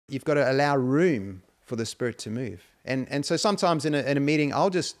you've got to allow room for the Spirit to move. And so sometimes in a meeting, I'll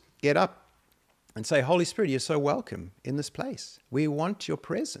just get up and say, Holy Spirit, you're so welcome in this place. We want your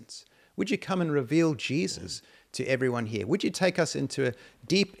presence. Would you come and reveal Jesus to everyone here? Would you take us into a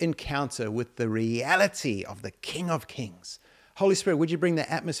deep encounter with the reality of the King of Kings? Holy Spirit, would you bring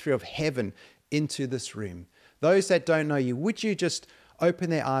the atmosphere of heaven into this room? Those that don't know you, would you just open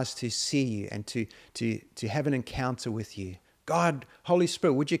their eyes to see you and to have an encounter with you? God, Holy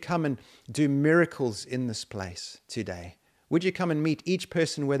Spirit, would you come and do miracles in this place today? Would you come and meet each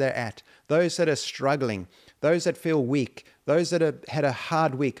person where they're at? Those that are struggling, those that feel weak, those that have had a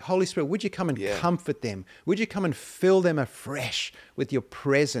hard week. Holy Spirit, would you come and comfort them? Would you come and fill them afresh with your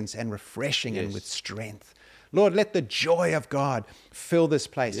presence and refreshing and with strength? Lord, let the joy of God fill this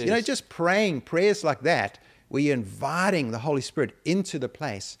place. You know, just praying prayers like that, where you're inviting the Holy Spirit into the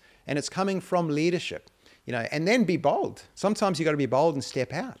place, and it's coming from leadership, you know, and then be bold. Sometimes you got to be bold and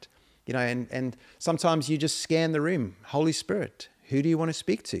step out. You know, and sometimes you just scan the room. Holy Spirit, who do you want to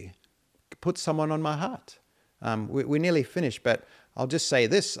speak to? Put someone on my heart. We're nearly finished, but I'll just say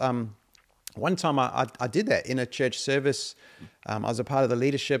this. One time I did that in a church service. I was a part of the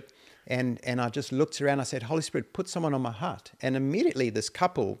leadership, and I just looked around. I said, Holy Spirit, put someone on my heart. And immediately this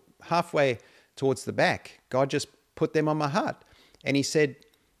couple, halfway towards the back, God just put them on my heart. And he said,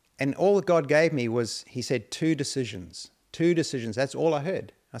 and all that God gave me was, he said, 2 decisions. 2 decisions. That's all I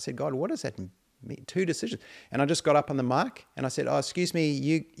heard. I said, God, what does that mean? 2 decisions. And I just got up on the mic and I said, oh, excuse me,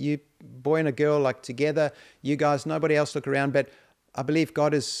 you boy and a girl, like together, you guys, nobody else look around, but I believe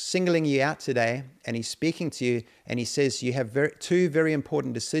God is singling you out today and he's speaking to you and he says you have 2 very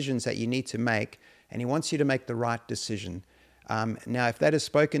important decisions that you need to make, and he wants you to make the right decision. Now, if that is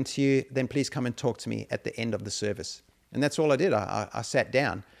spoken to you, then please come and talk to me at the end of the service. And that's all I did. I sat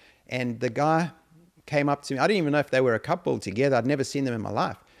down, and the guy came up to me. I didn't even know if they were a couple together. I'd never seen them in my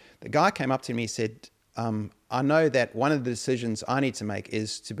life. The guy came up to me and said, I know that one of the decisions I need to make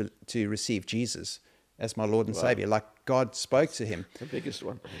is to receive Jesus as my Lord and Savior. Like God spoke to him. The biggest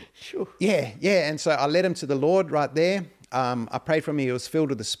one. Sure. Yeah. And so I led him to the Lord right there. I prayed for him. He was filled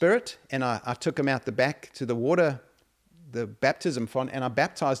with the Spirit, and I took him out the back to the water, the baptism font, and I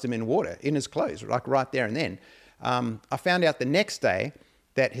baptized him in water, in his clothes, like right there and then. I found out the next day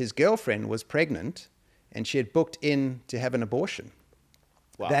that his girlfriend was pregnant, and she had booked in to have an abortion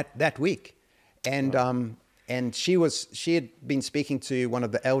that week. And and she had been speaking to one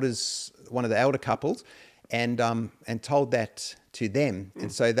of the elder couples, and told that to them.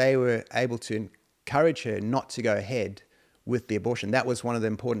 And so they were able to encourage her not to go ahead with the abortion. That was one of the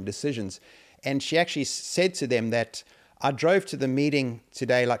important decisions. And she actually said to them that, I drove to the meeting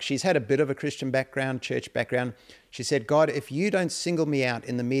today, like she's had a bit of a Christian background, church background. She said, God, if you don't single me out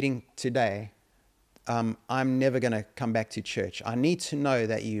in the meeting today, I'm never going to come back to church. I need to know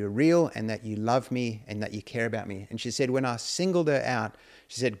that you're real and that you love me and that you care about me. And she said, when I singled her out,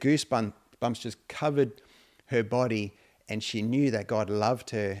 she said goosebumps just covered her body, and she knew that God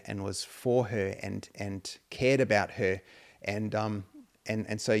loved her and was for her and cared about her. And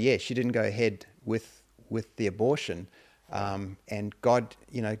so, yeah, she didn't go ahead with the abortion. And God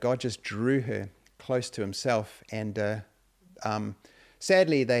just drew her close to himself. And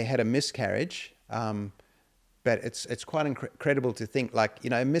sadly, they had a miscarriage. But it's quite incredible to think, like, you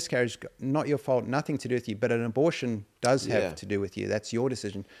know, a miscarriage, not your fault, nothing to do with you, but an abortion does have to do with you. That's your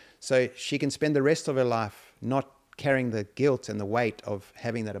decision. So she can spend the rest of her life not carrying the guilt and the weight of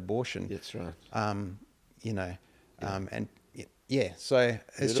having that abortion. That's right. So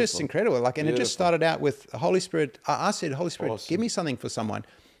it's just incredible. Like, and it just started out with the Holy Spirit. I said, Holy Spirit, give me something for someone.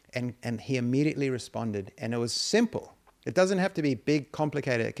 And he immediately responded. And it was simple. It doesn't have to be big,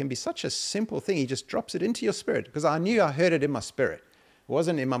 complicated. It can be such a simple thing. He just drops it into your spirit, because I knew I heard it in my spirit. It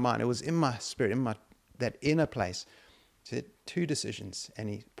wasn't in my mind. It was in my spirit, in that inner place. So 2 decisions, and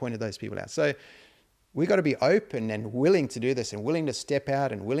he pointed those people out. So we got to be open and willing to do this, and willing to step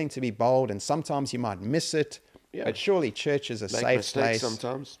out, and willing to be bold. And sometimes you might miss it, but surely church is a safe place.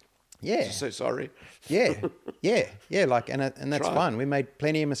 Sometimes. Yeah. Just so sorry. Yeah. Like, and that's fun. We made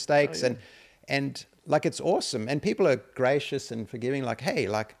plenty of mistakes, and like, it's awesome. And people are gracious and forgiving. Like, hey,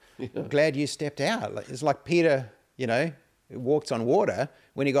 like, I'm glad you stepped out. Like, it's like Peter, you know, walked on water.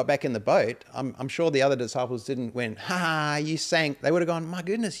 When he got back in the boat, I'm sure the other disciples went, you sank. They would have gone, my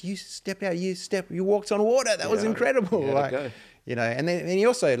goodness, you stepped out, you walked on water. That was incredible. Like, you know, and then he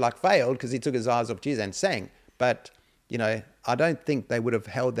also like failed because he took his eyes off Jesus and sank. But, you know, I don't think they would have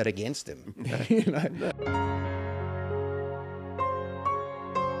held that against him. You know?